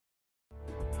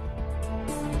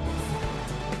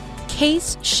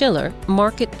Case-Shiller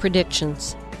Market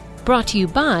Predictions. Brought to you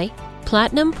by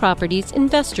Platinum Properties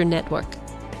Investor Network.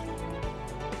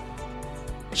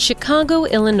 Chicago,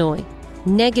 Illinois,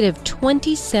 negative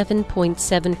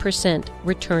 27.7%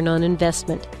 return on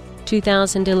investment,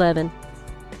 2011.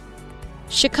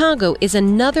 Chicago is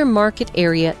another market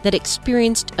area that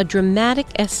experienced a dramatic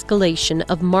escalation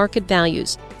of market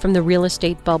values from the real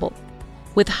estate bubble.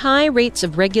 With high rates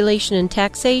of regulation and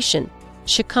taxation,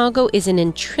 Chicago is an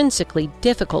intrinsically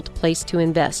difficult place to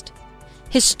invest.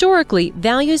 Historically,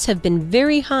 values have been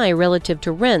very high relative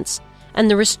to rents, and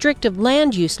the restrictive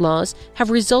land use laws have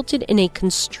resulted in a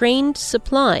constrained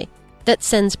supply that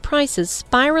sends prices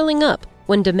spiraling up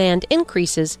when demand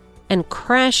increases and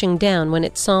crashing down when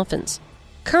it softens.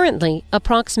 Currently,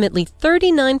 approximately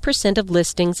 39% of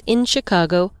listings in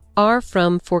Chicago are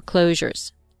from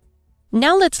foreclosures.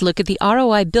 Now let's look at the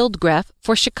ROI build graph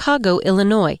for Chicago,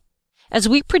 Illinois, as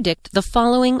we predict the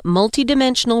following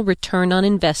multidimensional return on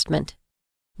investment: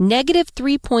 negative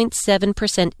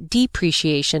 3.7%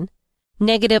 depreciation,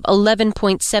 negative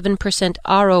 11.7%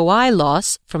 ROI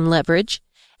loss from leverage,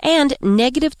 and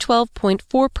negative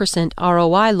 12.4%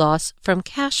 ROI loss from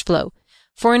cash flow,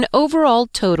 for an overall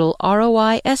total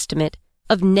ROI estimate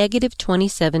of negative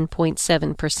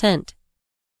 27.7%.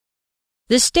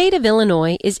 The state of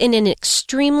Illinois is in an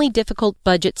extremely difficult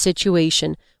budget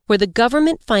situation where the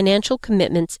government financial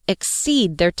commitments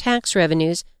exceed their tax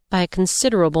revenues by a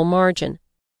considerable margin.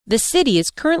 The city is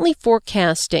currently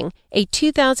forecasting a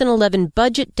 2011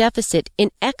 budget deficit in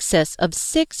excess of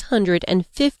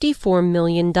 $654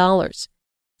 million.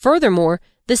 Furthermore,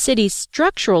 the city's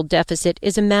structural deficit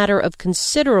is a matter of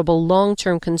considerable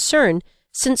long-term concern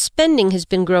since spending has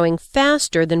been growing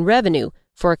faster than revenue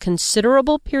for a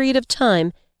considerable period of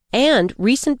time, and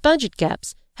recent budget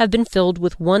gaps have been filled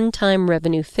with one-time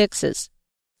revenue fixes.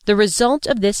 The result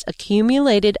of this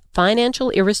accumulated financial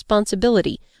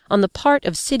irresponsibility on the part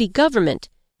of city government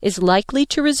is likely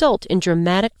to result in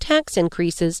dramatic tax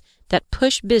increases that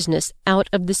push business out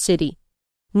of the city.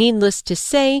 Needless to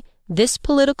say, this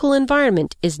political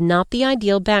environment is not the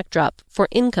ideal backdrop for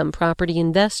income property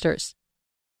investors.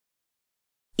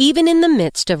 Even in the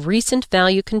midst of recent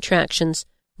value contractions,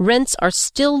 rents are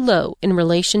still low in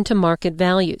relation to market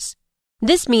values.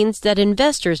 This means that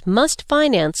investors must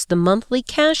finance the monthly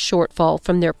cash shortfall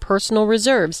from their personal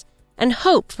reserves and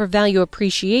hope for value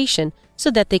appreciation so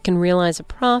that they can realize a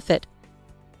profit.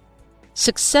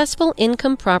 Successful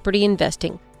income property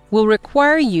investing will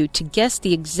require you to guess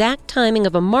the exact timing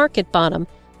of a market bottom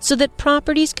so that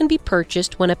properties can be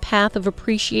purchased when a path of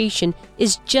appreciation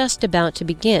is just about to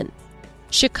begin.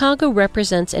 Chicago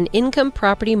represents an income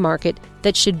property market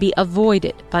that should be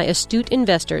avoided by astute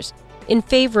investors in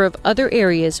favor of other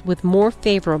areas with more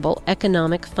favorable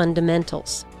economic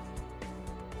fundamentals.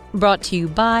 Brought to you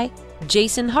by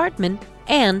Jason Hartman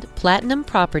and Platinum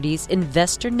Properties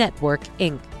Investor Network,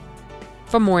 Inc.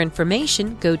 For more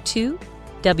information, go to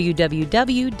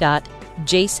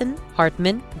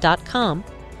www.jasonhartman.com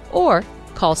or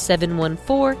call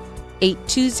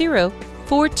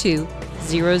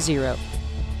 714-820-4200.